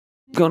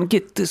Gonna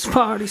get this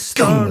party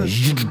started.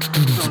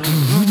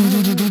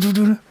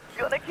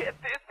 Gonna get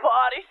this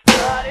party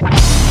started.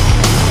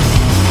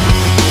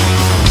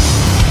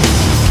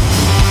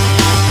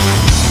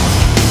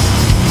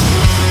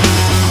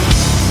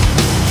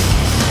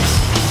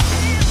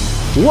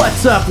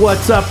 What's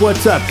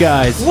up,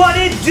 guys? What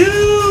it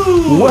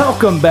do?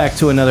 Welcome back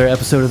to another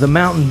episode of the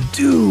Mountain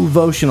Dew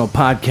Devotional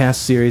Podcast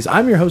Series.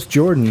 I'm your host,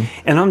 Jordan.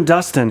 And I'm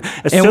Dustin.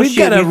 And we've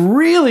got a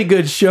really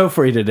good show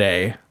for you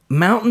today.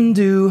 Mountain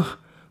Dew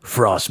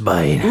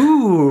Frostbite.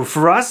 Ooh,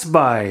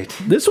 Frostbite.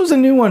 This was a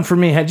new one for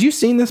me. Had you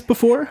seen this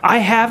before? I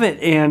haven't,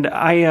 and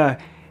I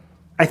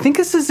think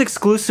this is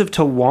exclusive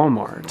to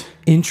Walmart.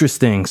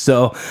 Interesting.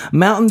 So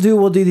Mountain Dew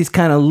will do these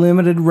kind of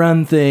limited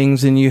run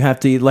things, and you have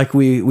to, like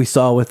we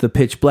saw with the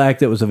Pitch Black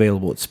that was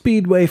available at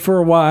Speedway for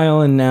a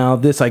while, and now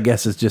this, I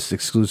guess, is just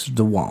exclusive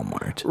to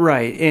Walmart.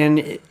 Right,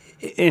 and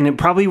it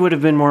probably would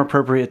have been more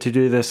appropriate to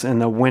do this in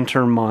the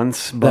winter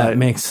months. But That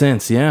makes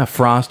sense, yeah.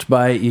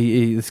 Frostbite,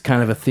 it's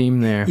kind of a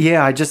theme there.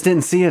 yeah, I just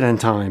didn't see it in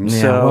time. Yeah,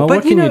 So, well, but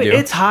what can you do?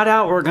 It's hot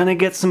out. We're gonna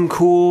get some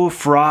cool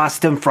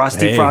frost and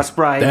frosty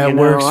Frostbite. That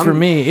works for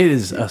me. It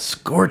is a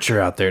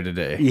scorcher out there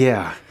today.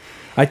 Yeah.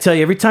 I tell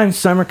you, every time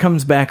summer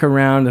comes back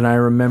around and I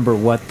remember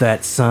what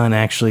that sun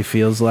actually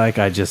feels like,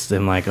 I just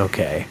am like,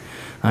 okay,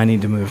 I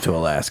need to move to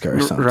Alaska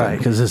or something, Right.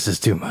 because this is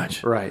too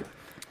much. Right.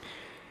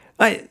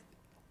 Let's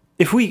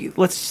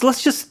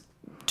just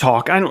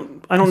talk. I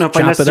don't know if I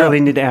chop it necessarily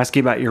up. need to ask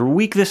you about your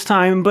week this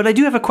time, but I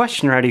do have a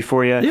question ready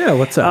for you. Yeah,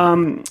 what's up?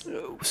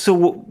 So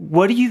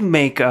what do you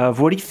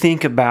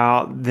think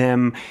about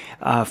them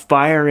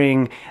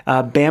firing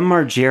Bam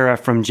Margera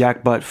from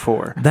Jack Butt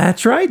 4?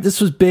 That's right.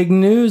 This was big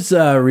news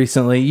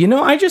recently. You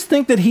know, I just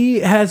think that he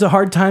has a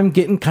hard time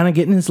getting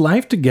his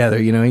life together.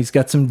 You know, he's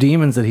got some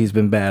demons that he's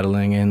been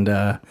battling,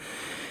 and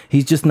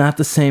he's just not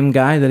the same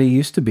guy that he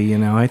used to be. You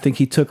know, I think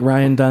he took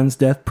Ryan Dunn's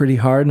death pretty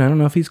hard, and I don't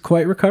know if he's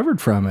quite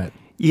recovered from it.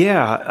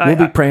 Yeah. We'll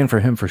be praying for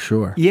him for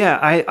sure. Yeah,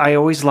 I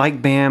always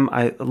liked Bam.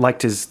 I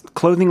liked his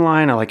clothing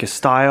line. I like his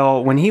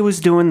style. When he was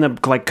doing the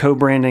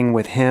co-branding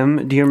with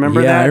him, do you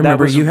remember that? Yeah, I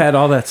remember that was, you had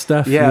all that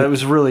stuff. Yeah, it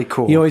was really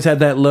cool. He always had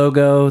that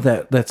logo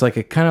that's like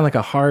a kind of like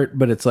a heart,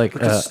 but it's like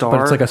a star?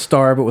 But it's like a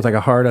star, but with like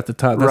a heart at the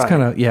top. That's Right.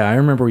 kind of I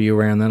remember you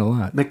wearing that a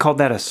lot. They called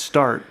that a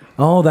start.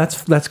 Oh,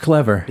 that's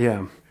clever.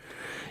 Yeah.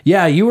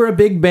 Yeah, you were a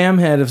big Bam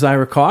head, as I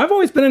recall. I've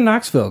always been a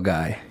Knoxville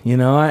guy, you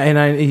know,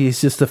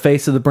 he's just the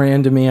face of the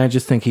brand to me. I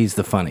just think he's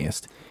the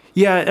funniest.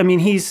 Yeah, I mean,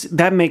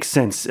 that makes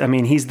sense. I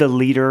mean, he's the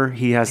leader.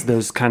 He has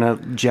those kind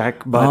of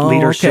Jack Butt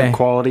leadership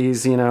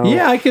qualities, you know.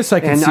 Yeah, I guess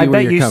I can see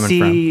where you're coming from.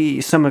 And I bet you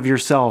see some of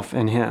yourself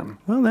in him.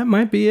 Well, that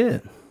might be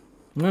it.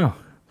 Wow,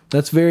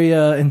 that's very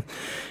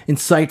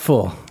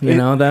insightful. You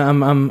know that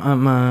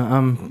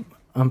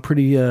I'm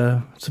pretty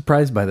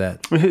surprised by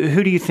that.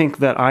 Who do you think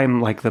that I'm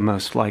like the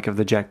most like of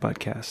the Jack Butt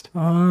cast?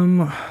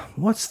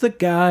 What's the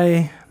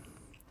guy?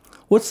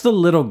 What's the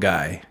little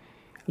guy?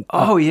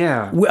 Oh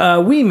yeah,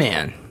 Wee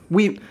Man.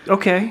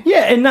 Okay.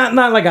 Yeah, and not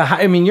like a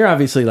high, I mean, you're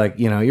obviously like,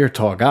 you know, you're a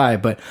tall guy,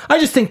 but I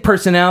just think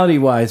personality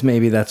wise,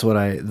 maybe that's what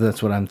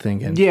I'm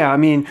thinking. Yeah, I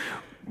mean,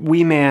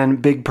 Wee Man,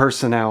 big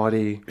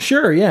personality.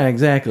 Sure, yeah,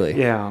 exactly.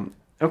 Yeah.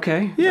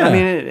 Okay. Yeah. I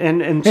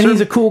mean, and he's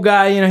a cool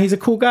guy, you know, he's a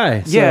cool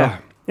guy. So. Yeah.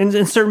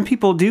 And certain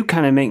people do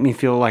kind of make me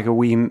feel like a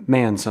wee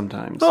man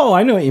sometimes. Oh,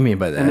 I know what you mean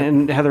by that.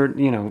 And Heather,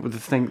 you know, with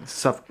the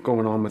stuff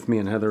going on with me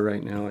and Heather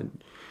right now,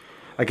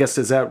 I guess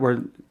is that where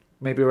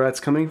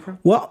that's coming from?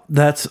 Well,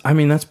 that's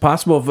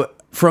possible. But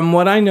from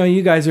what I know,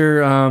 you guys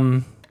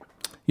are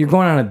you're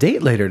going on a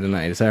date later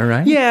tonight. Is that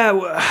right? Yeah,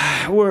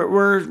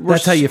 we're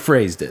that's how you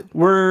phrased it.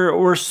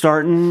 We're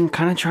starting,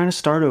 kind of trying to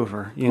start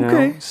over. You know,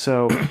 okay.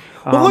 So.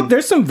 Well, look,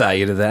 there's some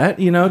value to that,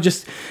 you know,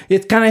 just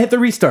it kind of hit the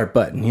restart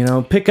button, you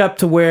know, pick up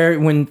to where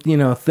when, you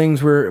know,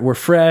 things were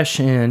fresh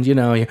and, you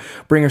know, you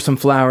bring her some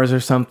flowers or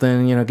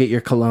something, you know, get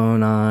your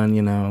cologne on,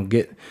 you know,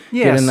 get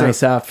a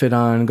nice outfit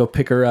on, go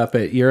pick her up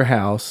at your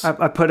house.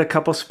 I put a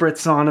couple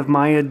spritz on of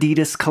my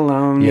Adidas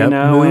cologne, you Yep,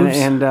 know, moves.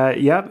 and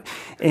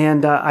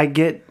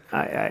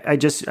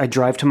I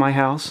drive to my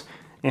house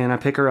and I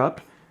pick her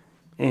up.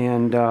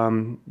 And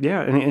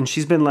and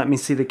she's been letting me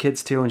see the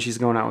kids too, and she's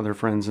going out with her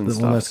friends and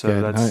stuff. That's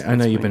so good. I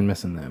know you've been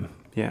missing them.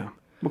 Yeah,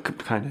 well,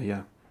 kind of.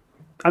 Yeah,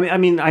 I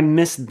mean, I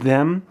miss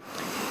them.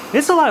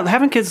 It's a lot.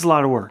 Having kids is a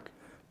lot of work.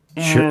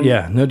 And sure.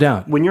 Yeah, no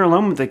doubt. When you're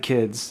alone with the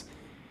kids,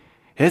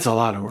 it's a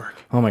lot of work.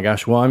 Oh my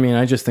gosh. Well, I mean,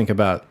 I just think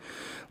about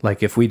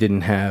like if we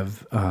didn't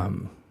have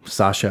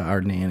Sasha, our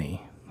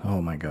nanny. Oh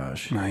my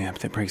gosh. Oh yeah,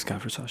 praise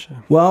God for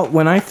Sasha. Well,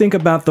 when I think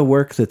about the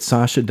work that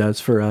Sasha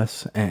does for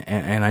us,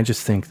 and I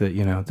just think that,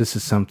 you know, this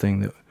is something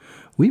that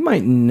we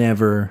might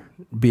never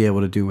be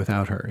able to do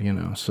without her, you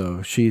know.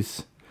 So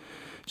she's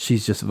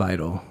just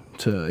vital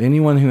to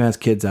anyone who has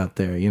kids out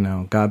there, you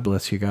know. God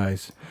bless you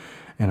guys.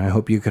 And I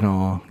hope you can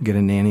all get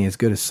a nanny as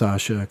good as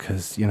Sasha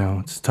because, you know,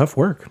 it's tough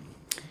work.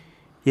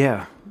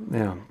 Yeah.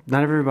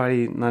 Not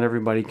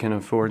everybody can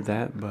afford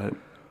that, but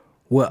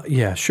Well,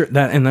 yeah, sure,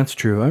 that's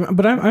true.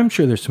 But I'm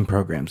sure there's some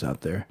programs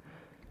out there.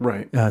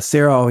 Right.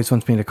 Sarah always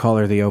wants me to call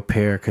her the au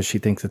pair because she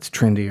thinks it's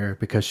trendier.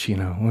 Because she,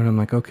 when I'm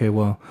like, okay,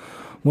 well,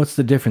 what's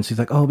the difference? He's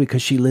like, oh,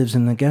 because she lives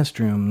in the guest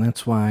room.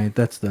 That's why.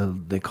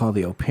 They call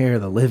the au pair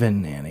the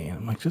live-in nanny.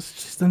 I'm like,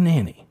 just a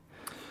nanny.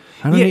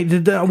 We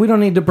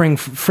don't need to bring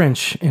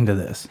French into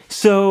this.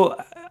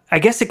 So I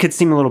guess it could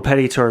seem a little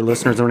petty to our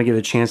listeners. I want to give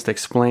a chance to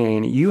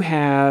explain. You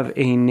have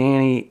a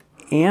nanny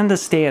and a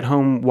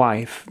stay-at-home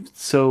wife.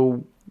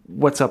 So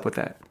what's up with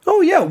that?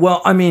 Oh, yeah.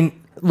 Well, I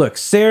mean, look,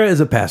 Sarah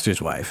is a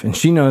pastor's wife, and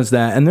she knows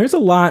that. And there's a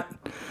lot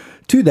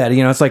to that.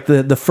 It's like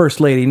the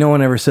first lady. No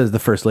one ever says the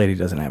first lady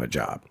doesn't have a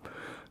job.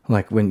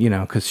 Like when,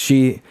 because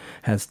she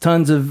has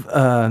tons of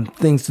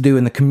things to do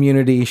in the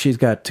community. She's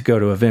got to go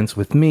to events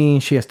with me.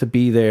 She has to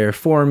be there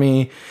for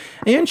me.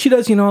 And she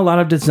does, a lot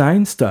of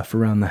design stuff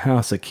around the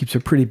house that keeps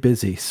her pretty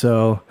busy.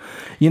 So,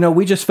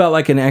 we just felt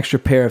like an extra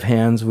pair of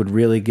hands would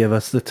really give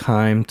us the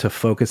time to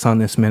focus on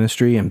this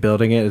ministry and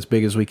building it as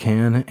big as we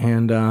can.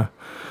 And,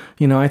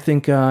 I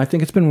think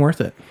it's been worth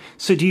it.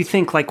 So do you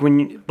think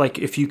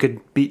if you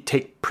could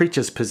take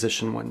Preach's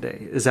position one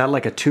day, is that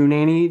like a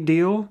 2-nanny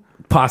deal?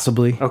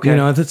 Possibly. Okay.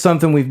 It's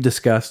something we've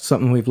discussed,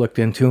 something we've looked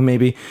into.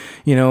 Maybe,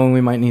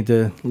 we might need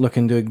to look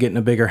into getting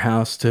a bigger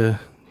house to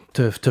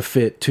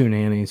fit 2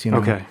 nannies,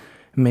 Okay.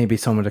 Maybe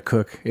someone to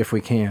cook if we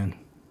can.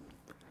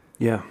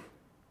 Yeah.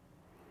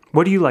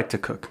 What do you like to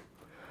cook?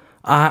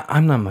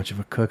 I'm not much of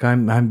a cook.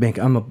 I'm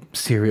a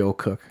cereal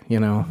cook,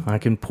 I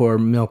can pour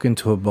milk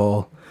into a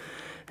bowl.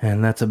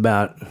 And that's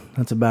about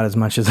as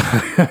much as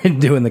I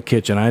do in the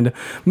kitchen.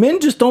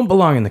 Men just don't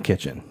belong in the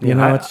kitchen.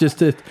 It's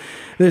just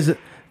there's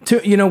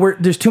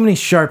too many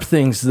sharp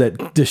things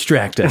that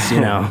distract us.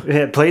 Yeah,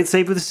 play it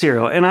safe with the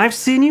cereal. And I've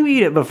seen you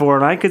eat it before,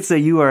 and I could say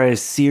you are a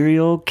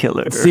serial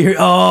killer.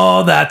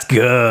 Oh, that's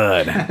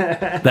good.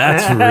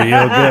 That's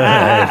real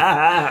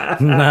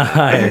good.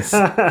 Nice.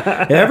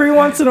 Every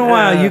once in a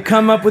while, you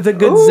come up with a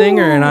good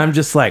zinger, and I'm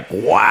just like,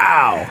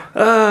 wow.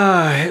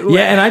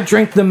 Yeah, and I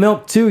drink the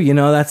milk too.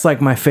 That's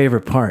like my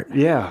favorite part.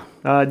 Yeah.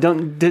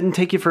 Didn't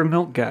take you for a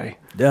milk guy.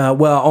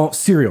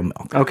 Cereal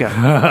milk. Okay.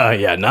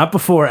 Yeah, not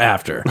before,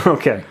 after.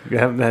 Okay.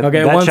 Yeah,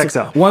 that checks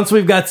out. Once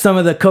we've got some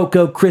of the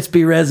cocoa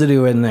crispy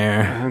residue in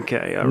there.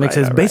 Okay. It makes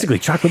it basically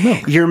chocolate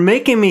milk. You're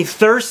making me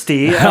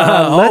thirsty.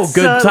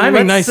 Good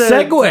timing. Nice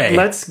segue.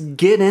 Let's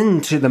get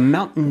into the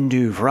Mountain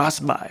Dew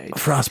Frostbite.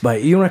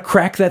 Frostbite. You want to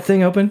crack that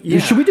thing open? Yeah.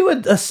 Should we do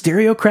a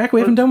stereo crack? We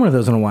haven't done one of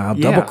those in a while.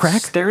 Double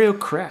crack? Stereo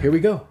crack. Here we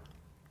go.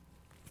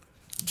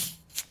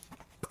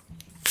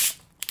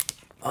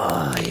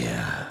 Oh,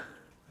 yeah.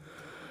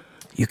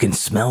 You can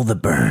smell the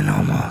burn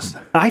almost.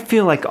 I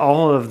feel like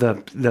all of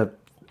the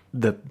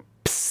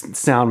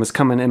sound was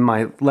coming in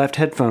my left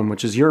headphone,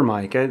 which is your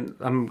mic.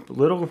 I'm a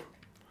little...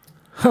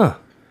 Huh.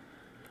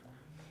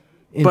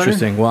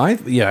 Interesting. Well, I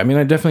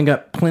definitely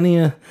got plenty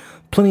of...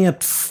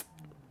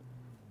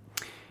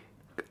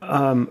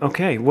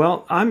 Okay,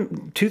 well,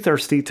 I'm too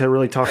thirsty to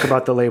really talk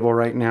about the label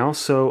right now,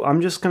 so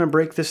I'm just going to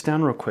break this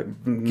down real quick.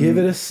 Give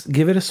it a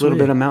swig. Little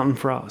bit of Mountain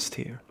Frost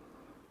here.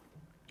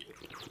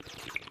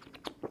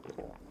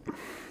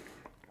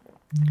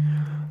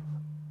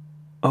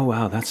 Oh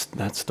wow, that's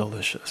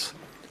delicious.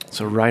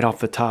 So right off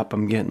the top,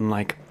 I'm getting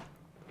like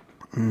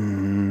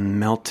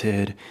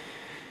melted,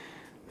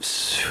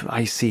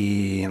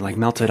 icy, like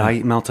melted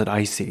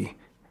icy,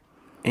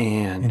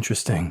 and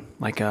interesting.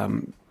 Like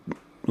a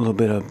little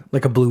bit of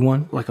like a blue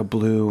one, like a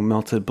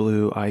melted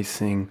blue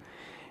icing.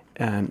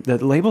 And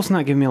the label's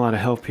not giving me a lot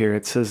of help here.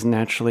 It says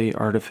naturally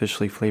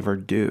artificially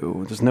flavored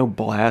dew. There's no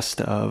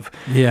blast of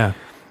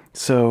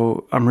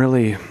So I'm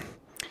really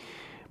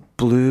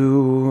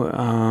blue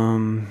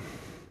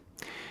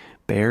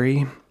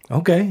berry.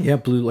 Okay, yeah,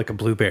 blue, like a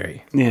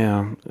blueberry.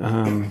 Yeah,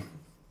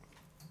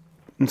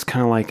 it's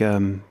kind of like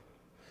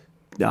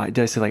did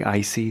I say like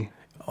icy?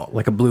 Oh,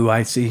 like a blue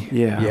icy.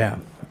 Yeah.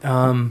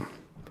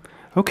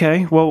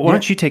 Okay, well, why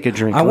don't you take a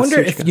drink? I wonder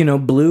if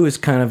blue is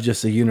kind of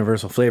just a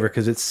universal flavor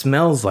because it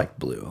smells like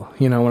blue.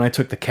 When I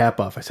took the cap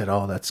off, I said,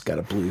 "Oh, that's got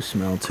a blue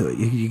smell to it."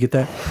 You get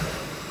that?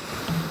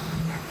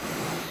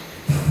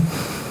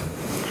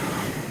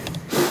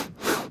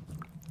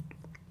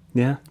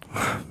 Yeah.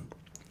 All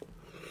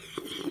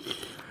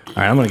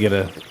right, I'm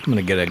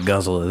gonna get a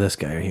guzzle of this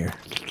guy right here.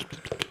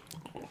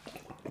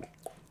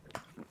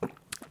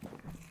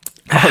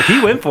 Oh,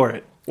 he went for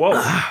it. Whoa.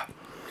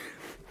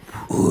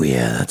 Oh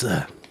yeah,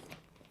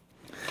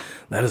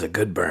 that is a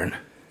good burn.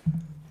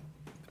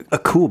 A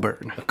cool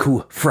burn. A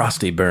cool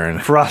frosty burn.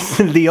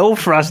 The old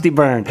frosty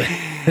burn.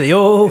 The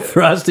old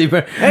frosty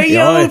burn.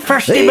 Hey, old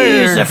frosty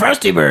burn. It's a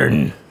frosty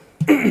burn.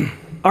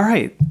 All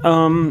right.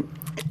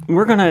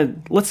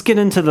 Let's get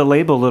into the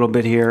label a little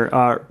bit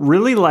here.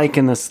 Really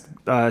liking this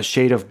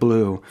shade of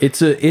blue.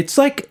 It's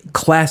like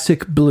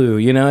classic blue,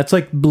 it's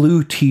like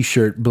blue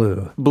t-shirt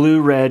blue.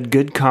 Blue, red,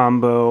 good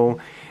combo.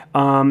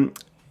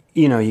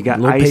 You got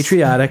a little ice,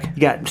 patriotic.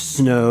 You got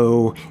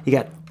snow, you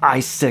got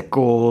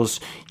icicles,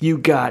 you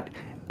got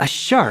a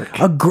shark.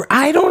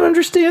 I don't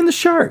understand the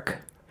shark.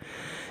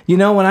 You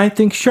know, when I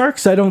think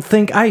sharks, I don't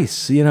think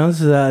ice. You know, this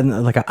is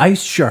like an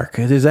ice shark.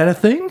 Is that a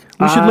thing?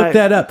 We should look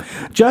that up.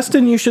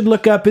 Justin, you should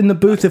look up in the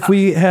booth if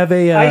we have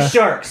a... ice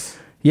sharks.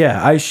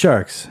 Yeah, ice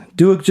sharks.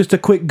 Do just a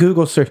quick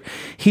Google search.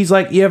 He's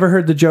like, you ever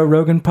heard the Joe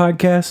Rogan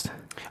podcast?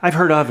 I've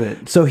heard of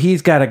it. So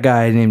he's got a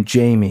guy named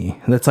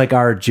Jamie. That's like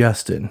our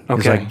Justin. Okay.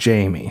 He's like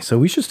Jamie. So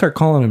we should start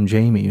calling him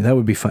Jamie. That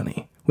would be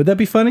funny. Would that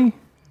be funny?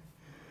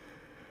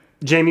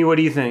 Jamie, what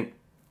do you think?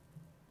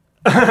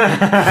 He's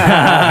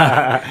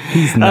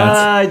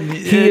nuts.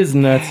 He is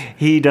nuts.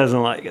 He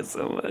doesn't like it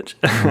so much.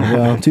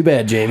 Well, too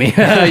bad, Jamie. You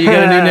got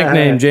a new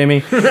nickname, Jamie.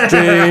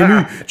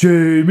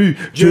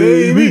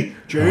 Jamie.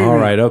 All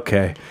right,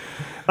 okay.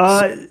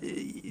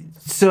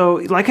 So,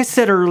 like I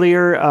said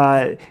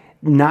earlier,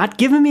 not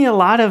giving me a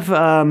lot of,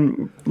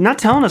 not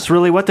telling us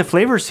really what the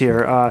flavors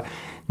here.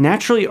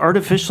 Naturally,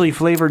 artificially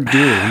flavored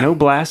dew. No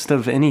blast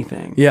of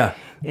anything. Yeah.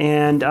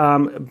 And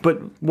but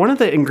one of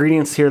the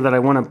ingredients here that I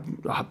want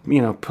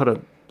to put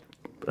a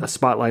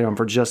spotlight on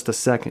for just a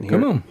second here.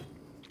 Come on,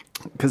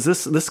 because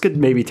this could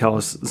maybe tell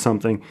us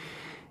something.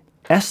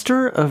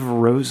 Ester of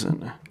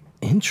rosin.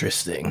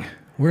 Interesting.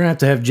 We're gonna have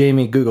to have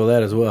Jamie Google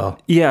that as well.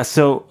 Yeah.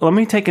 So let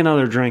me take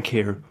another drink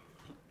here.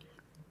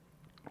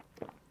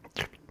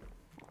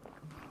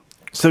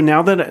 So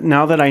now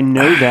that I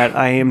know that,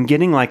 I am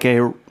getting like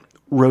a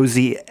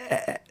rosy,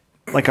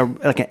 like an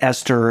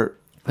ester,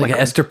 like an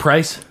Esther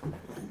Price.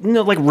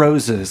 No, like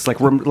roses, like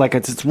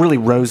it's really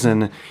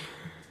rosin,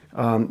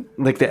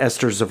 like the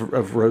esters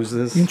of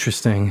roses.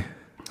 Interesting.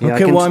 Yeah,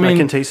 Okay, I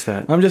can taste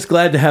that. I'm just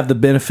glad to have the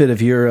benefit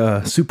of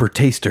your super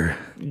taster.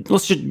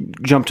 Let's just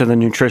jump to the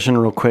nutrition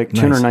real quick.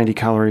 Nice. 290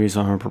 calories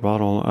per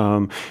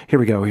bottle. Here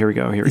we go.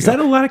 Is that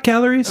a lot of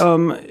calories?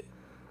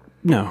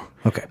 No.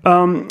 Okay.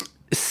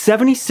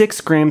 76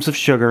 grams of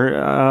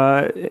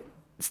sugar.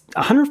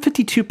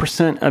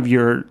 152% of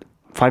your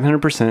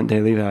 500%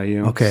 daily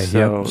value. Okay,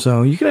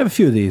 so you could have a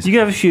few of these. You could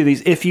have a few of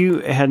these if you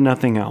had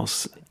nothing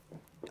else.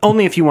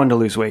 Only if you wanted to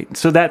lose weight.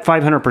 So that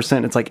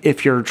 500%, it's like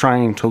if you're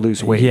trying to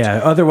lose weight.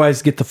 Yeah,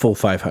 otherwise get the full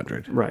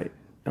 500. Right.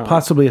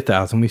 Possibly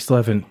 1,000. We still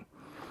haven't...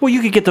 Well,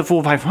 you could get the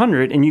full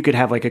 500 and you could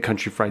have like a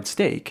country fried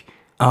steak.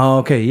 Oh,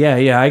 okay.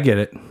 Yeah, I get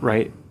it.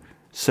 Right.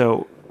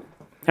 So...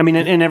 I mean,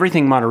 in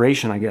everything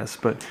moderation, I guess,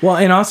 but... Well,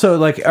 and also,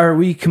 like, are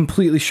we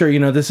completely sure,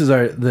 this is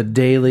the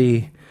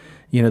daily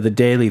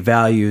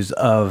values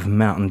of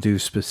Mountain Dew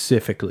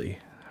specifically,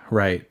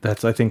 right? I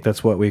think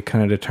that's what we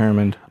kind of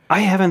determined. I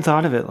haven't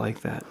thought of it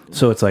like that.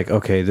 So it's like,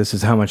 okay, this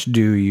is how much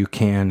dew you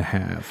can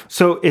have.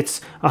 So it's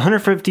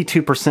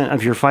 152%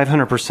 of your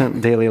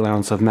 500% daily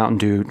allowance of Mountain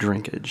Dew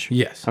drinkage.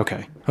 Yes.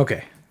 Okay.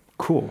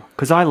 Cool.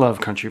 Because I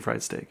love country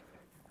fried steak.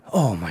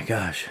 Oh, my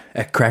gosh.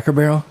 At Cracker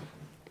Barrel?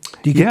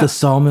 Do you get the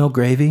sawmill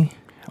gravy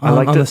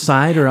on the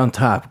side or on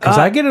top? Because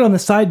I get it on the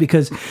side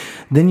because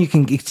then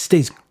it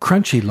stays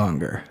crunchy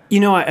longer.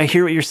 I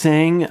hear what you're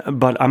saying,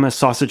 but I'm a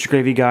sausage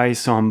gravy guy,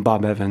 so I'm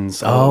Bob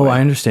Evans. Oh, I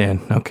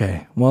understand.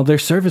 Okay. Well, their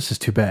service is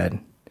too bad.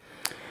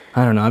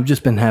 I don't know. I've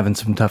just been having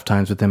some tough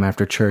times with them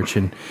after church,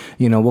 and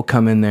we'll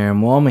come in there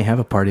and we'll only have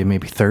a party of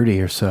maybe 30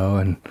 or so,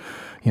 and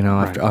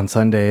after on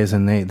Sundays,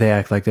 and they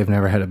act like they've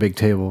never had a big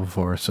table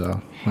before.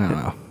 So I don't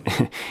know.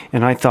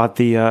 And I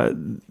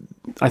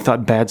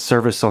thought bad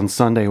service on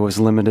Sunday was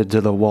limited to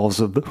the walls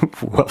of the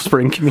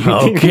Wellspring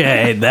community.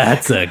 Okay,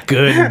 that's a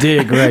good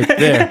dig right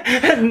there.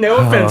 No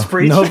offense,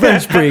 preach. No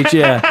offense, preach.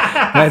 Yeah,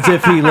 as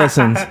if he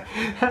listens.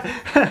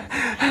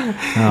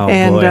 Oh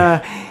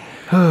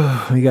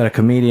boy, we got a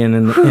comedian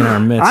in our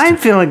midst. I'm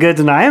feeling good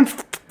tonight.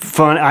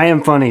 I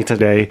am funny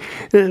today.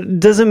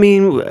 Doesn't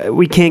mean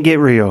we can't get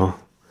real.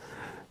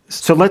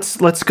 So let's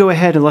go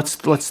ahead and let's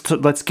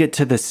get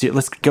to this.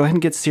 Let's go ahead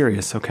and get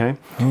serious, okay?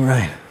 All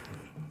right.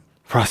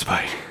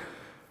 Frostbite.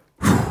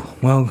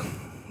 Well,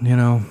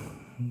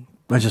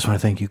 I just want to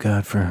thank you,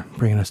 God, for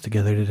bringing us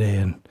together today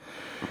and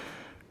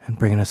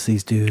bringing us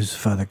these dews,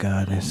 Father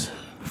God, this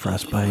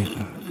Frostbite.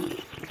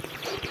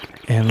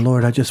 And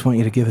Lord, I just want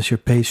you to give us your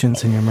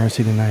patience and your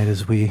mercy tonight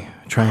as we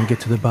try and get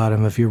to the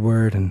bottom of your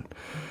word and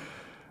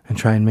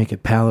try and make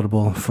it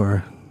palatable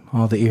for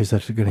all the ears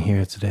that are going to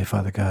hear it today,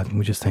 Father God. And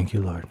we just thank you,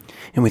 Lord.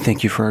 And we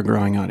thank you for our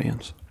growing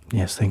audience.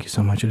 Yes, thank you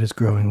so much. It is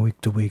growing week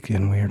to week,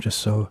 and we are just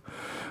so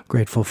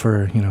grateful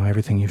for,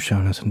 everything you've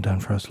shown us and done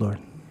for us, Lord.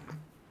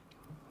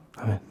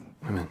 Amen.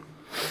 Amen.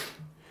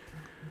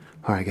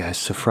 All right, guys,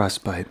 so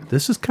Frostbite.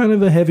 This is kind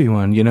of a heavy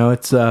one.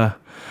 It's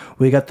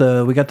we got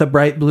the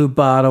bright blue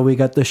bottle, we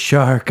got the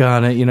shark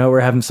on it, we're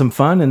having some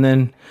fun, and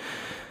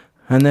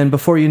then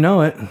before you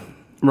know it,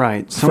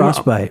 right. So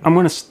Frostbite. I'm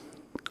going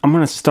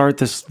to start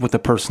this with a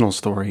personal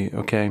story,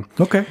 okay?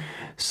 Okay.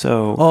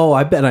 So...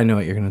 I bet I know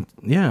what you're going to...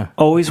 Yeah.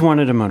 Always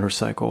wanted a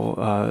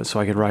motorcycle so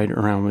I could ride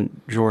around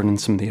with Jordan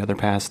and some of the other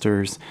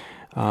pastors.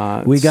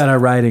 We got a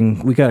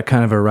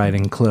kind of a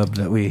riding club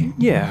that we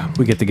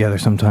get together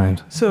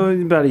sometimes. So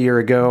about a year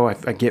ago,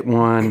 I get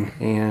one,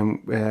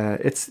 and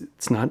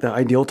it's not the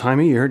ideal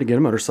time of year to get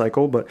a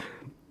motorcycle, but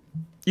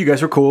you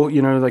guys are cool,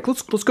 like,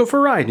 let's go for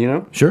a ride,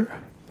 Sure.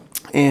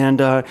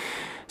 And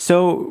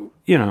so,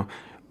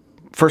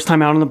 first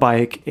time out on the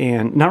bike,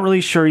 and not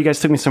really sure. You guys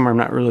took me somewhere I'm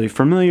not really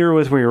familiar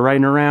with, where you're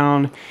riding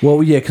around.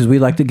 Well, yeah, because we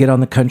like to get on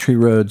the country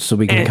roads so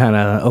we can kind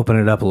of open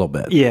it up a little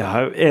bit.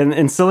 Yeah,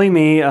 and silly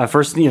me,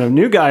 first,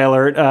 new guy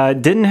alert,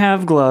 didn't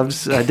have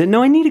gloves, didn't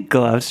know I needed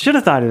gloves, should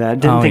have thought of that,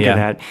 didn't think of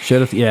that.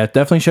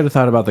 Definitely should have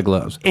thought about the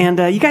gloves. And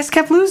you guys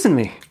kept losing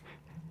me.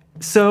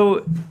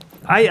 So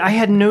I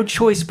had no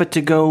choice but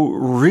to go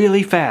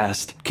really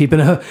fast. Keeping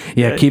up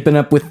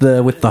with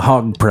the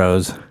hog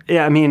pros.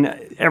 Yeah, I mean,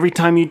 every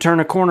time you turn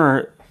a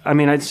corner, I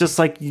mean, it's just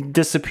like you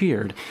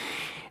disappeared.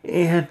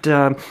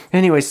 And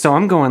anyway, so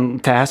I'm going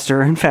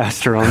faster and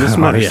faster on this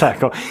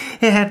motorcycle.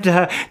 And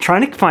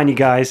trying to find you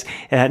guys.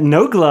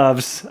 No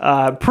gloves,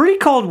 pretty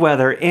cold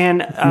weather.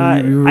 And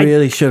you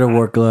really should have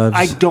wore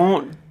gloves.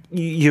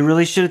 You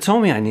really should have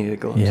told me I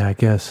needed gloves. Yeah,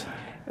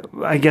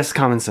 I guess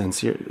common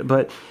sense.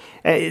 But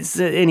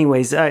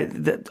anyways, I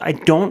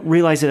don't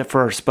realize it at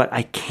first, but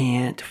I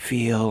can't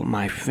feel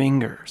my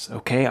fingers,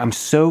 okay? I'm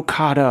so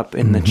caught up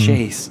in the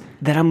chase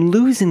that I'm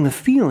losing the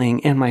feeling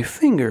in my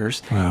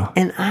fingers. Wow.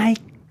 And I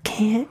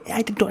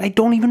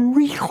don't even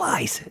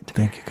realize it.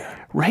 Thank you, God.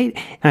 Right?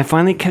 And I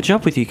finally catch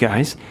up with you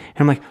guys,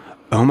 and I'm like,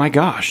 oh my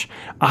gosh,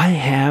 I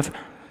have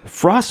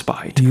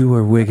frostbite. You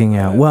were wigging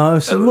out. Well,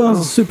 it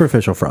was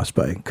superficial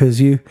frostbite, because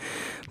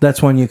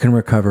that's one you can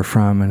recover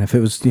from. And if it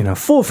was,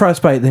 full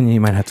frostbite, then you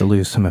might have to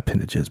lose some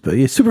appendages.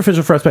 But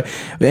superficial frostbite,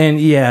 and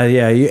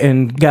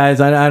and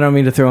guys, I don't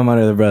mean to throw him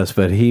under the bus,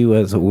 but he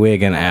was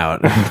wigging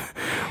out.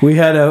 we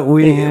had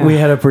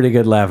a pretty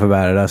good laugh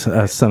about it.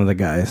 Us some of the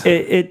guys.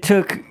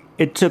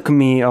 It took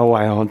me a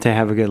while to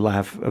have a good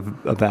laugh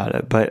about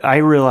it, but I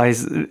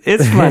realize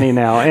it's funny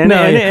now.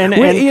 And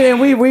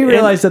we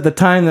realized at the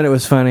time that it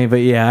was funny, but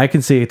yeah, I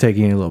can see it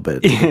taking you a little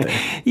bit.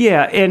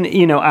 Yeah,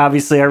 and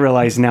obviously I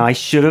realize now I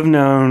should have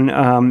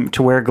known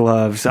to wear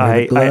gloves.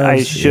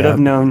 I should have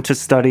known to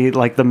study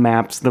like the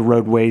maps, the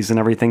roadways, and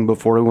everything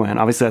before we went.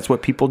 Obviously, that's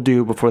what people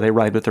do before they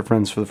ride with their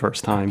friends for the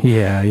first time.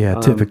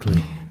 Yeah,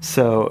 typically.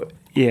 So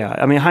yeah,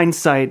 I mean,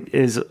 hindsight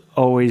is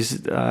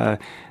always.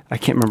 I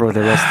can't remember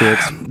the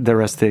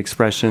rest of the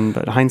expression,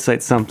 but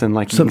hindsight's something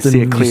like you can see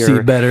it clear. You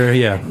see better,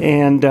 yeah.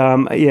 And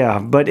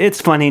but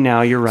it's funny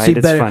now. You're right.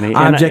 It's funny.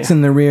 Objects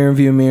in the rear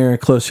view mirror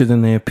closer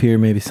than they appear,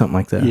 maybe something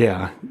like that.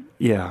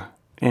 Yeah.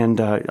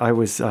 And I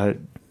was. How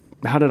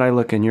did I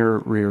look in your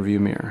rear view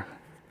mirror?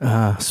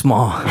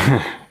 Small.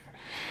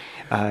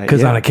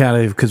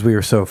 Because we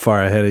were so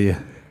far ahead of you.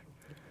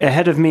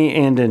 Ahead of me,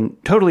 and in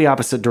totally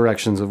opposite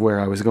directions of where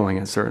I was going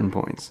at certain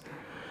points.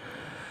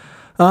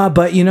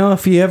 But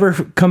if you ever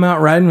come out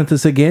riding with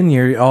us again,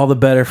 you're all the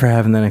better for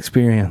having that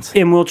experience.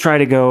 And we'll try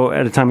to go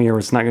at a time of year where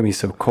it's not going to be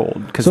so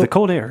cold, because the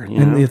cold air.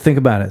 And you think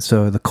about it.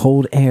 So the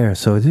cold air.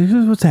 So this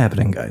is what's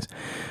happening, guys.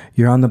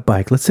 You're on the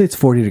bike. Let's say it's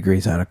 40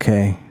 degrees out,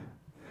 okay?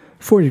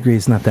 40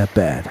 degrees is not that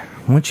bad.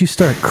 Once you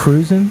start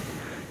cruising,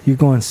 you're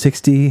going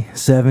 60,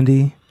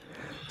 70.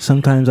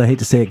 Sometimes, I hate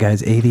to say it,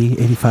 guys, 80,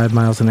 85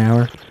 miles an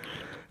hour.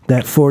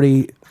 That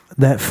 40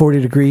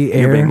 degree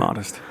air. You're being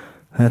modest.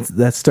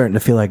 That's starting to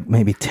feel like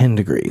maybe 10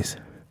 degrees,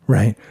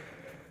 right?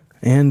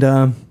 And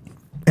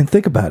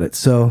think about it.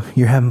 So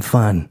you're having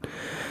fun.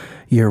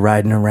 You're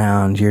riding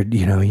around. You're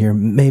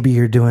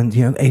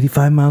doing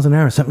 85 miles an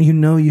hour, something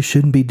you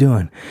shouldn't be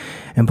doing,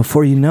 and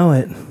before you know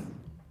it,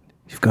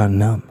 you've gone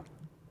numb.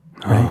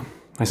 Right? Oh,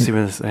 I see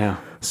where this. Yeah.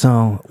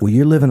 So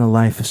you're living a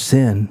life of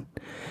sin.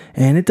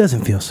 And it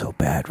doesn't feel so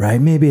bad,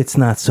 right? Maybe it's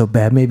not so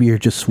bad. Maybe you're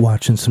just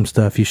watching some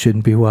stuff you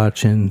shouldn't be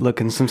watching.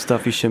 Looking some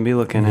stuff you shouldn't be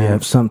looking at. Yeah,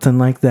 something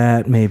like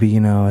that. Maybe,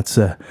 it's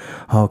I'm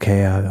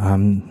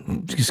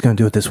just going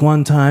to do it this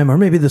one time, or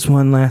maybe this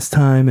one last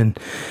time. And,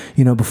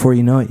 before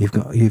you know it,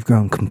 you've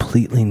grown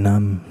completely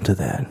numb to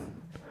that.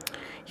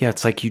 Yeah,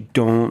 it's like you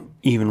don't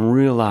even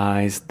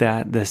realize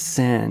that the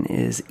sin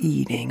is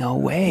eating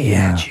away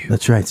at you.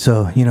 That's right.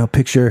 So,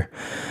 picture...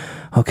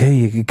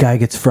 Okay, a guy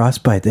gets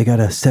frostbite. They got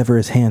to sever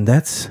his hand.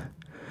 That's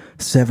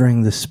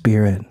severing the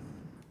spirit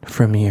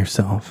from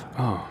yourself.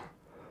 Oh.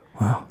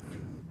 Wow.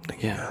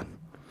 Yeah.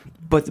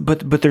 But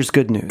there's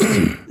good news.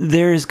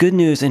 There is good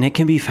news, and it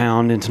can be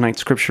found in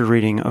tonight's scripture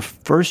reading of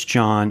 1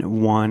 John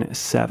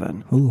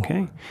 1:7. Ooh.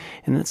 Okay?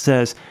 And it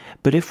says,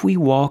 but if we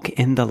walk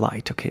in the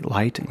light, okay,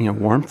 light,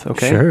 warmth,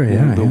 okay? Sure,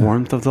 yeah. The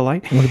warmth of the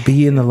light. I want to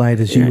be in the light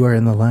as you are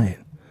in the light.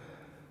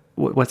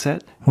 What's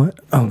that? What?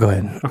 Oh, go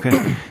ahead.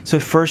 Okay. So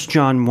 1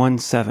 John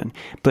 1:7.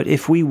 But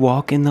if we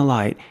walk in the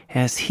light,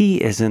 as he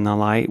is in the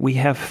light, we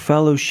have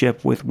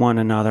fellowship with one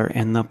another,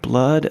 and the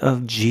blood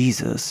of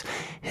Jesus,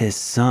 his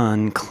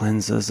son,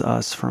 cleanses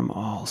us from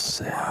all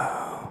sin.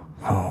 Wow.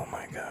 Oh,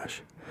 my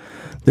gosh.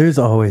 There's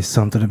always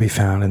something to be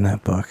found in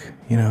that book,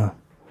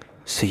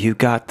 So you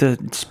got the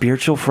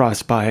spiritual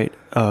frostbite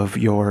of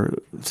your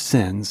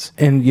sins.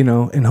 And,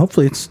 and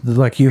hopefully it's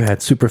like you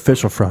had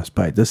superficial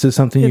frostbite. This is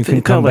something you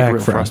can come back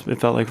from. It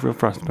felt like real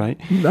frostbite.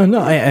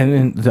 No,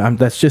 and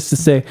that's just to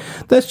say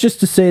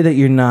that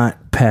you're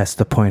not past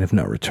the point of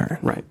no return.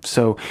 Right.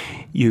 So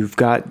you've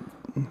got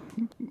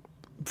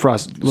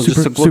we'll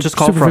just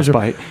call it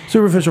frostbite.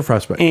 Superficial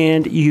frostbite.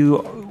 And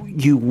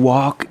you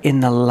walk in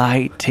the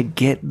light to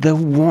get the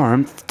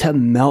warmth to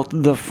melt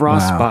the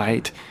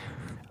frostbite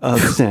of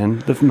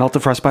sin, melt the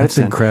frostbite of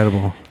sin. That's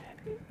incredible.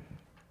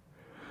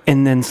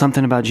 And then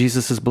something about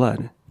Jesus'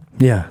 blood.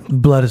 Yeah,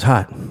 blood is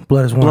hot.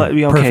 Blood is warm.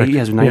 Okay, Perfect.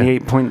 yes,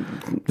 98 point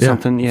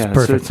something. Yeah, it's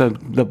perfect. So it's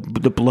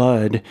the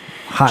blood,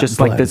 hot just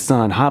blood. like the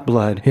sun, hot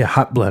blood. Yeah,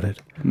 hot blooded.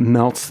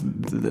 Melts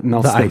the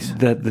ice.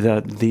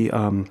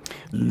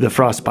 The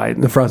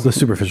frostbite. The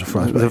superficial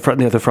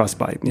frostbite. The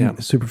frostbite. Yeah,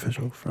 The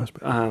superficial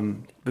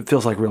frostbite. it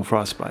feels like real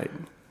frostbite.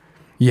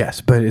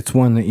 Yes, but it's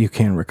one that you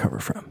can recover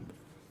from.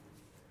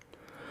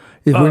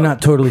 If we're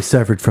not totally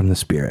severed from the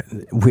spirit,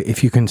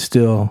 if you can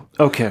still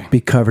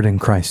be covered in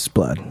Christ's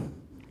blood.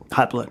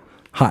 Hot blood.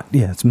 Hot,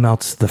 yeah, it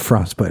melts the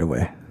frostbite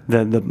away.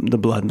 The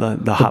blood,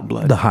 the hot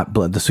blood. The hot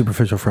blood, the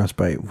superficial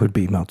frostbite would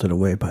be melted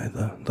away by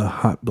the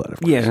hot blood.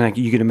 Of course. Yeah, and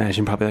you could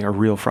imagine probably like a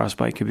real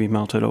frostbite could be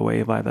melted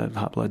away by the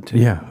hot blood too.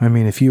 Yeah, I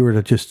mean, if you were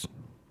to just,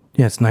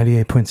 it's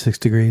 98.6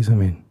 degrees. I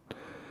mean,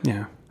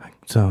 yeah.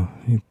 So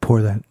you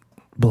pour that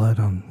blood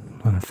on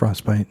a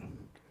frostbite.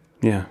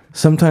 Yeah.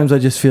 Sometimes I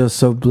just feel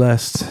so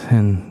blessed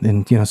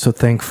and so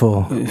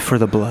thankful for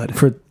the blood.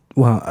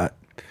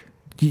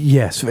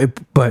 Yes,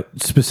 but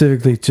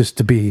specifically just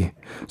to be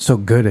so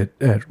good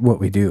at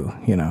what we do,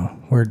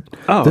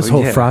 this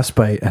whole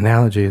frostbite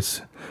analogy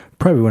is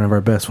probably one of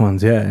our best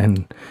ones yet.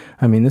 And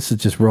I mean, this is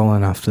just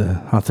rolling off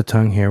the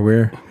tongue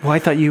here. I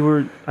thought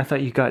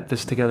you got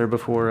this together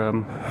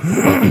before.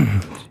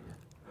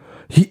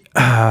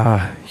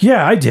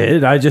 Yeah, I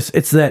did.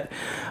 It's that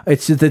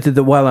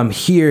while I'm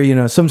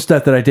here, some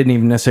stuff that I didn't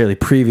even necessarily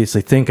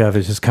previously think of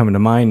is just coming to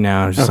mind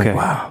now. It's just like,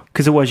 wow.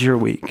 Because it was your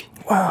week.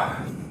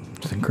 Wow.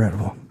 It's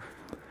incredible.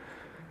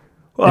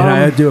 And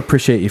I do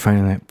appreciate you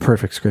finding that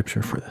perfect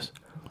scripture for this.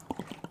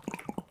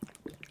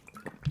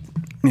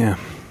 Yeah.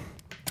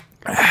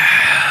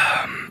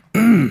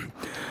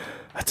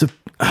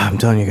 I'm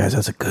telling you guys,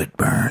 that's a good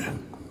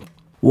burn.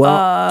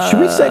 Well,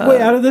 should we segue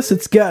out of this?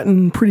 It's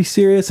gotten pretty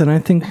serious, and I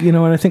think,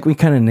 I think we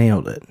kind of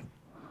nailed it.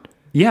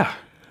 Yeah.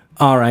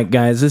 All right,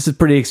 guys, this is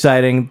pretty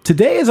exciting.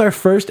 Today is our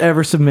first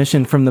ever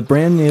submission from the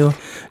brand new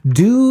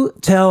Do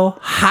Tell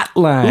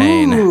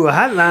Hotline. Ooh,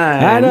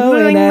 hotline. I know,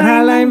 bling, that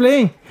hotline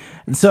bling.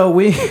 So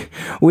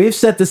we've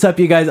set this up,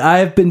 you guys.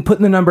 I've been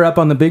putting the number up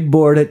on the big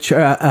board at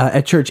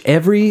church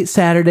every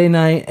Saturday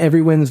night,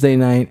 every Wednesday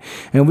night,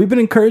 and we've been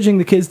encouraging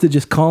the kids to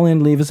just call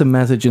in, leave us a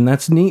message, and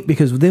that's neat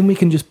because then we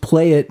can just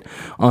play it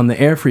on the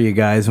air for you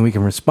guys, and we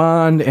can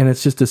respond, and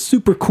it's just a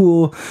super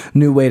cool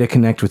new way to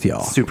connect with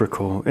y'all. Super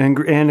cool,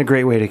 and a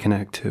great way to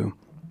connect too.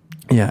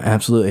 Yeah,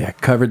 absolutely. I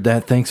covered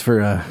that. Thanks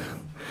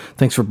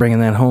for bringing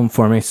that home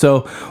for me.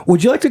 So,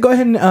 would you like to go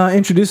ahead and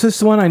introduce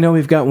this one? I know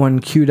we've got one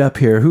queued up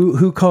here.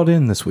 Who called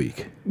in this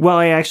week? Well,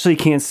 I actually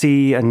can't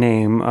see a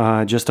name,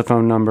 just a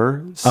phone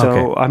number.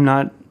 So okay.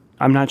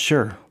 I'm not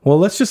sure. Well,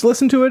 let's just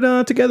listen to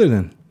it together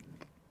then.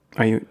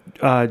 Are you,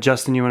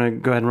 Justin? You want to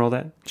go ahead and roll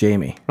that?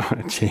 Jamie.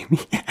 Jamie.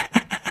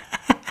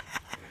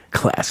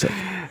 Classic.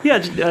 Yeah,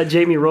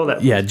 Jamie, roll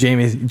that. Yeah,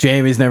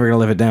 Jamie's never gonna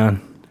live it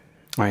down.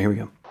 All right, here we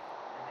go.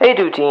 Hey,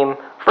 Do Team.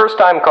 First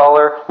time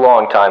caller,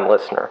 long time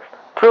listener.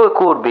 It's really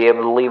cool to be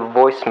able to leave a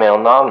voicemail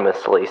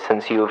anonymously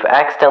since you have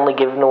accidentally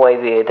given away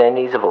the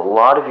identities of a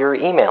lot of your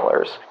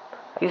emailers.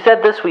 You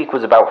said this week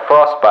was about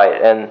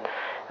frostbite, and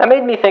that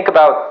made me think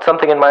about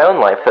something in my own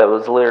life that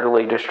was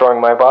literally destroying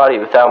my body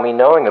without me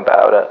knowing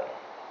about it.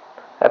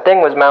 That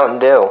thing was Mountain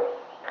Dew.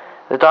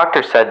 The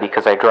doctor said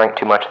because I drank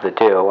too much of the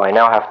dew, I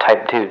now have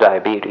type 2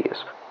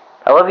 diabetes.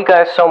 I love you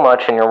guys so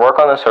much, and your work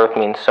on this earth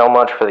means so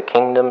much for the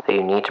kingdom that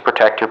you need to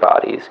protect your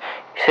bodies.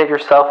 You said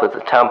yourself as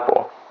a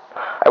temple.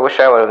 I wish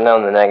I would have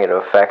known the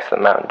negative effects that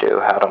Mountain Dew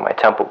had on my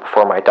temple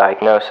before my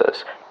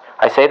diagnosis.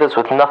 I say this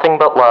with nothing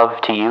but love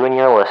to you and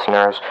your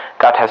listeners.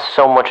 God has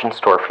so much in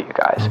store for you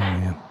guys.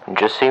 And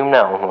just so you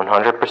know,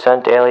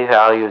 100% daily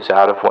value is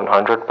out of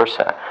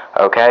 100%.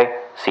 Okay?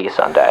 See you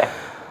Sunday.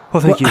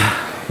 Well, thank you.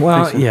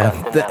 Well,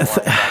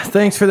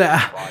 thanks for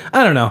that.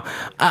 I don't know.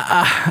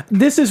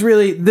 This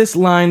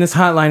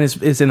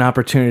hotline is an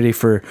opportunity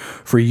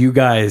for you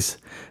guys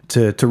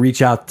to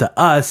reach out to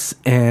us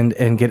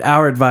and get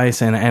our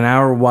advice and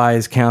our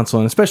wise counsel,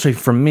 and especially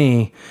from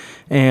me.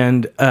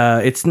 And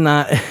it's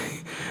not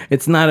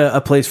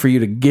a place for you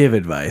to give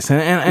advice,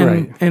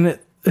 and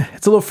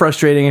it's a little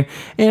frustrating.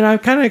 And I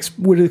kind of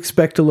would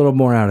expect a little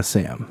more out of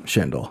Sam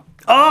Schendel.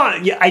 Oh,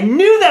 yeah, I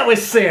knew that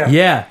was Sam.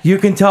 Yeah, you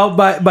can tell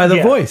by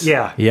the voice.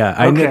 Yeah.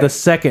 I knew the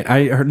second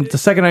I heard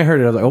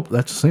it, I was like, "Oh,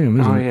 that's Sam,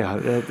 isn't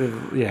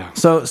it?" Yeah.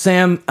 So,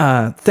 Sam,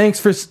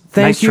 thank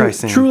Nice you. Try,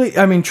 Sam.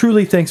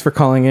 Truly, thanks for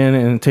calling in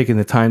and taking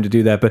the time to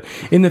do that. But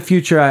in the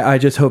future, I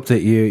just hope that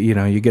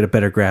you get a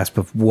better grasp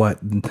of what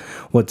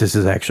this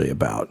is actually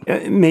about.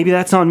 Maybe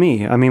that's on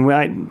me. I mean,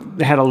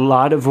 I had a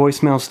lot of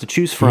voicemails to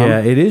choose from. Yeah,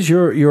 it is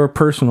your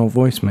personal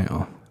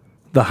voicemail.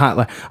 The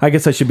hotline. I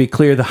guess I should be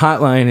clear. The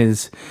hotline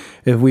is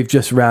if we've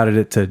just routed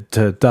it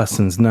to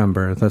Dustin's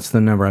number. That's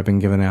the number I've been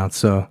giving out.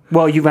 So,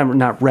 well, you've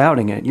not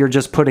routing it. You're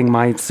just putting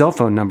my cell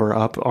phone number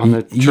up on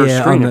the church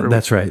screen.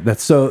 That's right.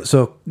 That's so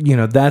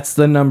that's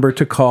the number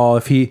to call.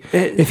 If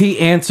he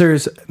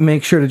answers,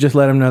 make sure to just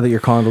let him know that you're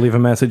calling, to leave a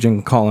message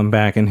and call him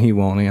back, and he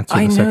won't answer.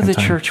 I know the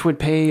time. church would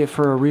pay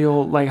for a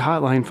real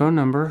hotline phone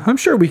number. I'm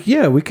sure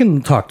we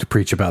can talk to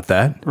preach about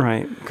that.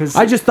 Right. Because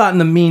I just thought in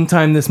the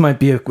meantime this might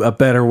be a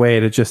better way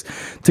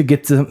to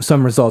get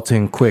some results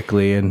in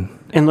quickly.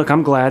 And look,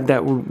 I'm glad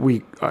that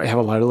we have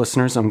a lot of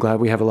listeners. I'm glad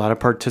we have a lot of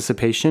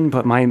participation,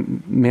 but my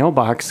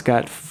mailbox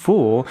got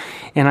full,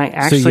 and I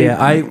actually...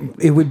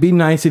 it would be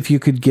nice if you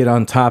could get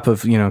on top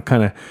of,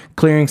 kind of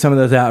clearing some of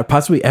those out,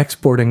 possibly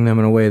exporting them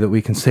in a way that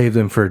we can save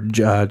them for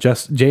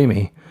just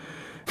Jamie.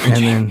 And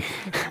then...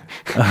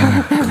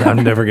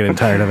 I'm never getting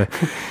tired of it.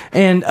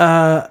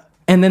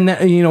 And then,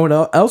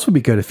 what else would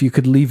be good? If you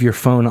could leave your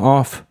phone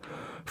off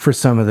for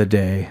some of the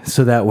day,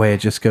 so that way it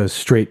just goes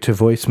straight to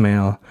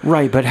voicemail.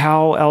 Right, but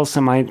how else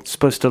am I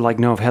supposed to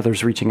know if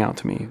Heather's reaching out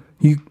to me?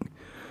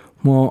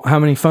 Well, how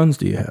many phones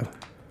do you have?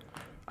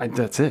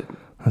 That's it.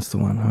 That's the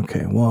one.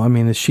 Okay. Well, I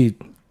mean, does she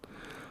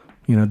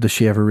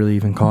ever really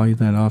even call you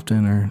that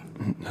often, or?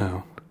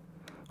 No.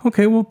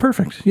 Okay, well,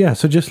 perfect. Yeah,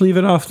 so just leave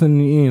it off, then,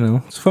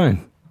 it's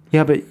fine.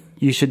 Yeah, but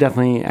you should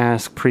definitely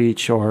ask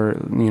Preach or,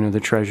 the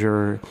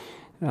treasurer,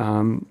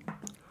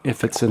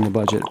 if it's in the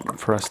budget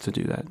for us to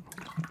do that.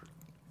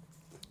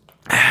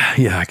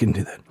 Yeah, I can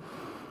do that.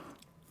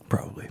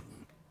 Probably.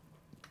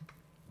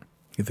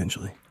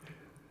 Eventually.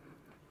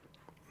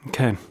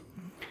 Okay.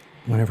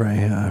 Whenever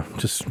I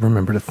just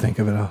remember to think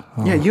of it.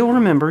 Yeah, you'll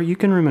remember. You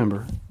can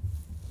remember.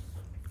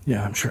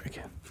 Yeah, I'm sure I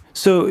can.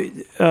 So,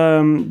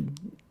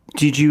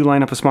 did you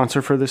line up a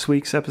sponsor for this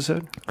week's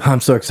episode? I'm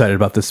so excited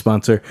about this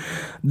sponsor.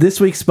 This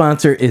week's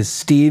sponsor is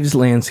Steve's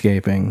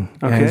Landscaping.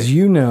 Okay. As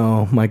you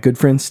know, my good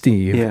friend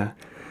Steve. Yeah.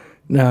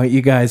 Now,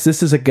 you guys,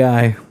 this is a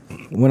guy,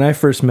 when I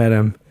first met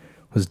him,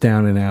 was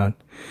down and out.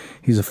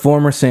 He's a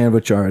former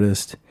sandwich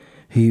artist.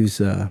 He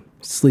was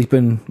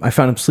sleeping. I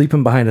found him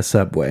sleeping behind a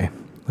Subway.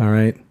 All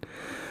right.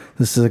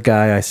 This is a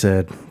guy, I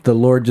said, the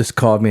Lord just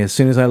called me. As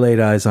soon as I laid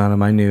eyes on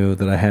him, I knew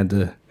that I had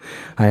to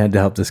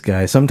help this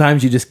guy.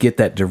 Sometimes you just get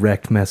that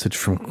direct message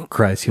from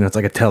Christ. It's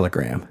like a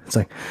telegram. It's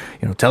like,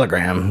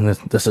 telegram,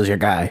 this is your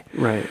guy.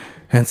 Right.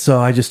 And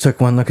so I just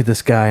took one look at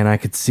this guy, and I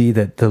could see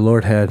that the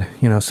Lord had,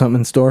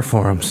 something in store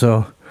for him.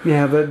 So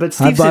yeah, but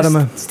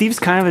Steve's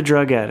kind of a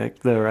drug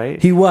addict, though,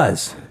 right? He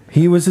was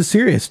a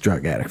serious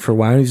drug addict for a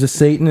while. He's a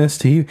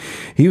Satanist. He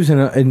was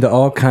into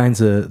all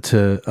kinds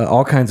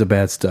of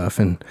bad stuff.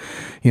 And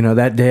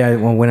that day I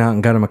went out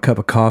and got him a cup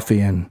of coffee,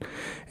 and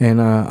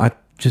I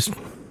just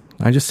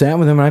sat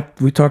with him, and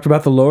we talked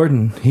about the Lord,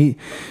 and he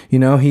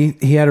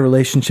had a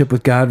relationship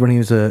with God when he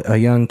was a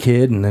young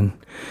kid, and then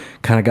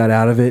kind of got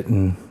out of it,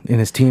 and in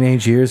his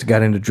teenage years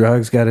got into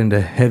drugs, got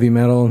into heavy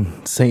metal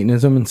and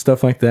Satanism and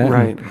stuff like that.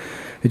 Right. And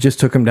it just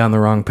took him down the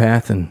wrong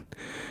path, and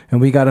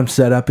we got him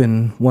set up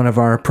in one of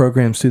our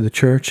programs through the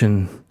church,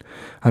 and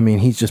I mean,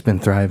 he's just been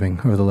thriving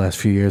over the last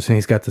few years, and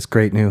he's got this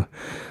great new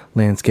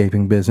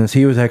landscaping business.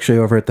 He was actually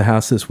over at the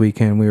house this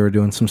weekend. We were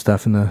doing some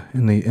stuff in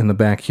the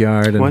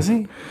backyard. And was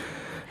he?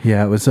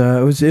 Yeah, it was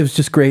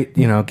just great,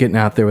 getting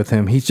out there with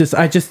him. I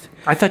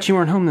thought you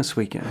weren't home this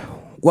weekend.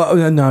 Well,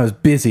 no, I was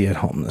busy at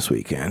home this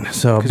weekend,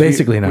 so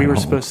basically not home. We were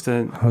supposed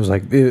to... I was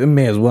like, it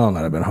may as well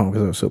not have been home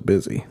because I was so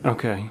busy.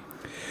 Okay.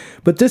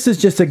 But this is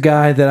just a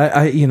guy that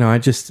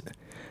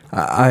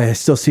I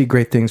still see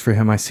great things for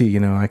him. I see,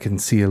 I can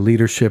see a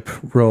leadership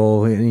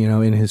role,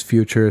 in his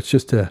future. It's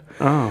just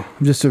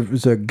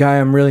it's a guy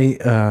I'm really,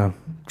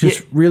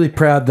 really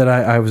proud that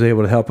I was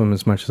able to help him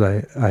as much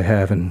as I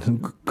have,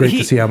 and great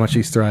to see how much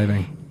he's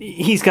thriving.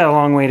 He's got a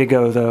long way to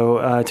go,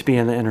 though, to be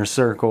in the inner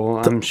circle,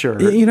 I'm sure.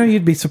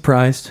 You'd be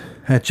surprised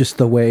at just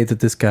the way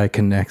that this guy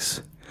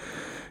connects.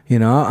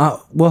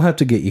 We'll have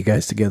to get you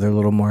guys together a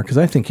little more, because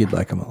I think you'd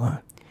like him a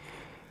lot.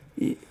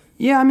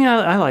 Yeah, I mean,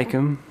 I like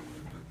him.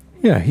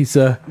 Yeah,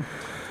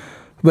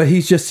 but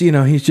he's just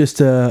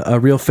a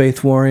real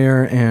faith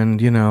warrior,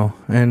 and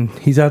and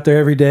he's out there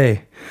every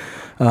day,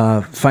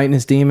 fighting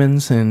his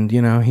demons, and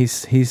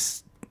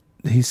he's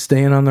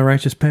staying on the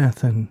righteous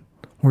path, and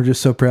we're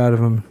just so proud of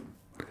him.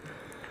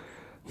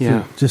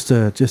 Yeah,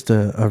 so just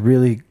a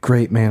really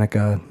great man of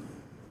God.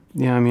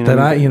 Yeah, I mean that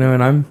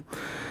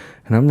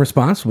I'm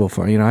responsible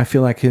for. I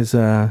feel like his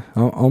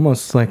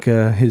almost like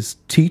his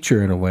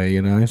teacher in a way.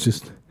 It's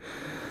just.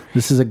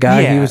 This is a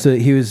guy. Yeah.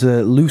 He was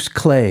a loose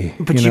clay.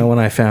 But when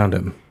I found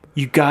him,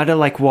 you gotta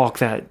walk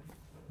that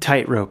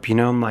tightrope.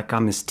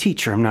 I'm his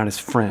teacher. I'm not his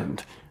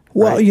friend.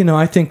 Well, right?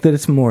 I think that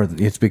it's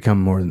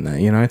become more than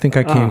that. I think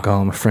I can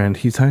call him a friend.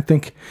 I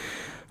think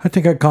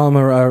I'd call him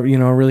a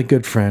really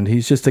good friend.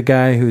 He's just a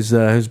guy who's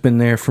been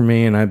there for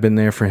me, and I've been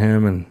there for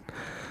him. And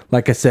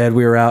like I said,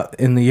 we were out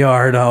in the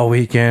yard all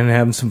weekend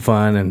having some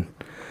fun and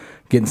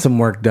getting some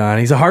work done.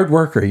 He's a hard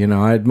worker.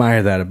 I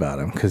admire that about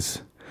him,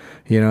 because.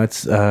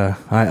 It's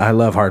I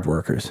love hard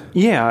workers.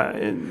 Yeah,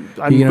 I'm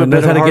a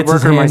bit of a hard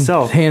worker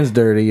myself. Hands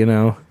dirty,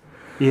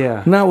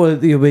 Yeah, not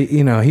with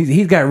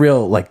he's got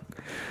real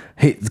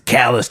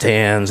calloused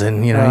hands,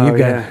 and you know, you've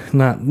got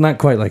not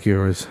quite like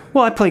yours.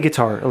 Well, I play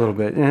guitar a little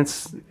bit, and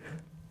it's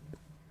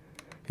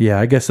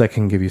I guess that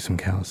can give you some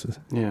calluses.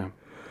 Yeah.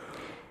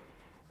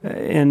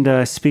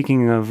 And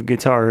speaking of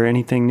guitar,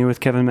 anything new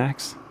with Kevin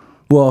Max?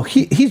 Well,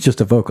 he's just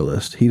a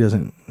vocalist. He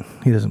doesn't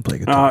play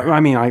guitar. I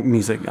mean,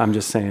 music. I'm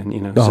just saying, you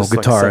know. Oh,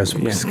 guitar is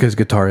because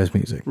guitar is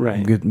music,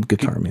 right?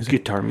 Guitar music.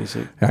 Guitar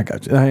music. I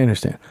got you. I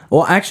understand.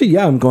 Well, actually,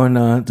 I'm going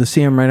to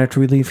see him right after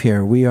we leave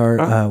here. We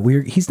are.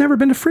 He's never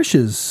been to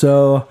Frisch's,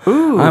 so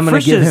I'm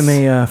going to give him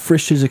a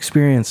Frisch's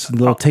experience, a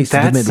little taste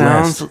of the Midwest.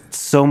 That sounds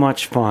so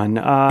much fun.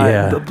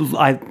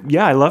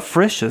 I love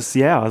Frisch's.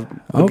 Yeah,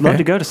 I'd love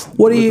to go to.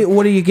 What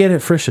do you get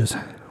at Frisch's?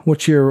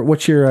 What's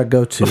your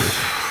go-to?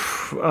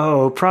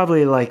 Oh,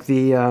 probably like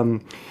the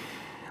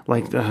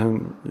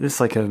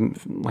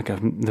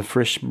the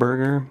Frisch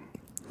burger.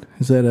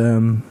 Is that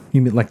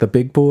you mean like the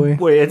big boy?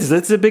 Wait,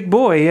 it's a big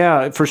boy,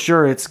 yeah, for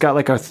sure. It's got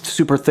like a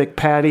super thick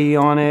patty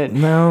on it.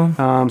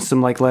 No,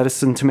 some like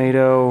lettuce and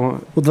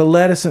tomato. Well, the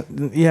lettuce,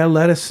 and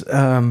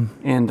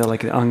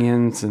like the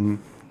onions and.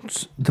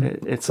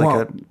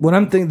 What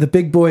I'm thinking, the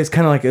big boy is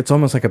kind of like, it's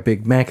almost like a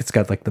Big Mac. It's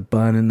got like the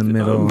bun in the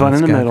middle. Bun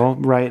in the middle,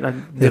 right?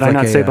 Did I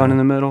not say bun in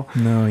the middle?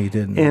 No, you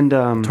didn't. And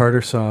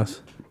tartar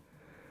sauce.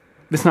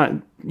 It's not.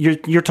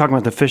 You're talking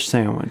about the fish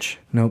sandwich.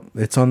 Nope,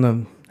 it's on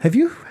the. Have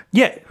you?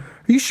 Yeah.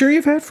 Are you sure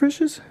you've had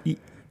Frisch's?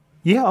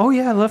 Yeah. Oh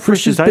yeah, I love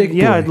Frisch's.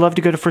 I'd love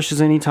to go to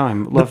Frisch's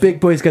anytime. The big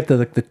boy's got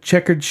the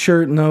checkered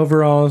shirt and the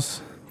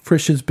overalls.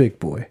 Frisch's big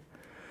boy.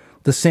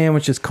 The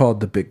sandwich is called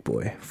the big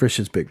boy.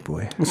 Frisch's big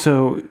boy.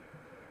 So.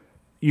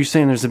 You're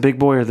saying there's a big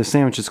boy, or the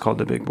sandwich is called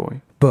the big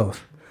boy?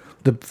 Both.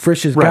 The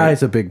Frisch's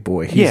guy's a big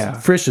boy. He's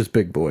Frisch's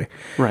big boy.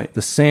 Right.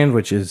 The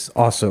sandwich is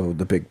also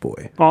the big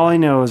boy. All I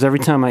know is every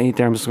time I eat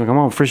there, I'm just like, come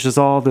on, Frisch's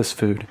all this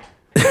food.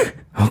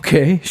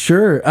 Okay,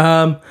 sure.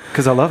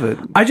 Because I love it.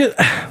 I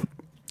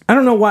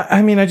don't know why.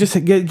 I mean, I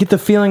just get the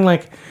feeling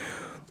like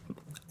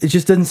it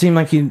just doesn't seem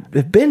like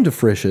you've been to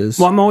Frisch's.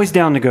 Well, I'm always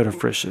down to go to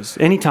Frisch's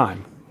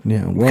anytime.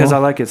 Yeah, well, because I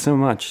like it so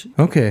much.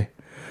 Okay.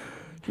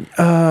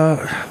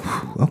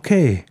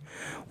 Okay.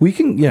 We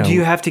can, Do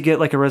you have to get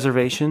like a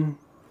reservation?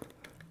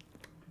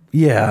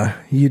 Yeah,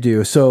 you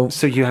do. So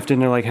you have to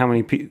know like how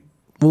many people.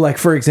 Well, like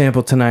for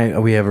example, tonight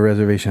we have a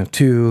reservation of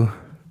 2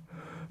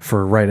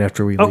 for right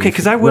after we leave. Okay,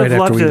 because I would have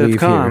loved to have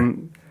come.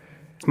 Here.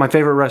 It's my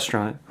favorite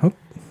restaurant. Oh.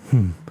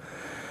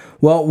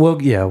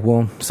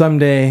 Well,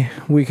 someday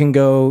we can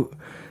go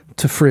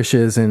to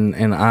Frisch's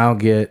and I'll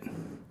get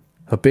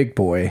a big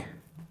boy.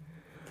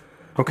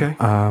 Okay.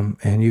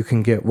 And you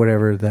can get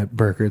whatever that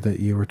burger that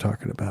you were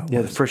talking about.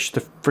 Yeah, the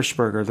Frisch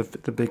burger,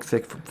 the big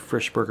thick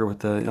Frisch burger with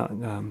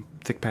the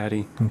thick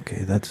patty.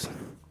 Okay,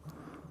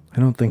 I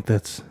don't think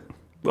that's.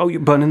 Oh, you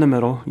bun in the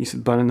middle. You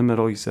said bun in the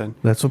middle. You said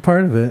that's a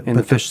part of it, and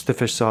the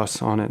fish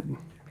sauce on it.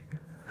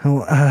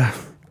 Oh,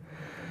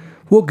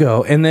 we'll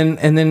go, and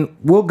then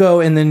we'll go,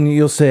 and then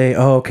you'll say,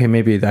 "Oh, okay,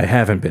 maybe I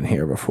haven't been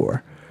here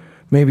before.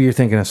 Maybe you're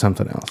thinking of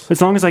something else."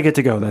 As long as I get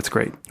to go, that's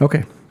great.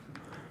 Okay.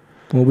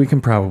 Well, we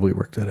can probably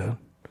work that out.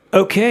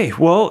 Okay,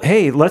 well,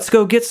 hey, let's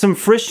go get some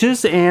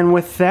Frisch's, and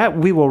with that,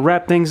 we will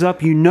wrap things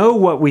up. You know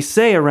what we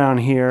say around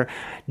here.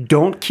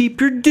 Don't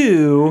keep your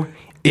dew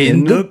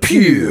in the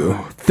pew.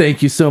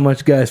 Thank you so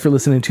much, guys, for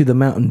listening to the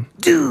Mountain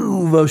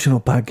Dew Devotional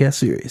Podcast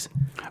Series.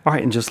 All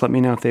right, and just let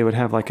me know if they would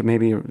have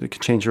maybe they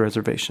could change your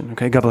reservation.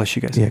 Okay, God bless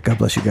you guys. Yeah, God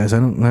bless you guys. I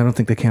don't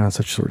think they can on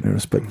such short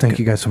notice, but thank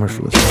you guys so much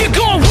for listening. You're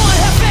going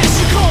one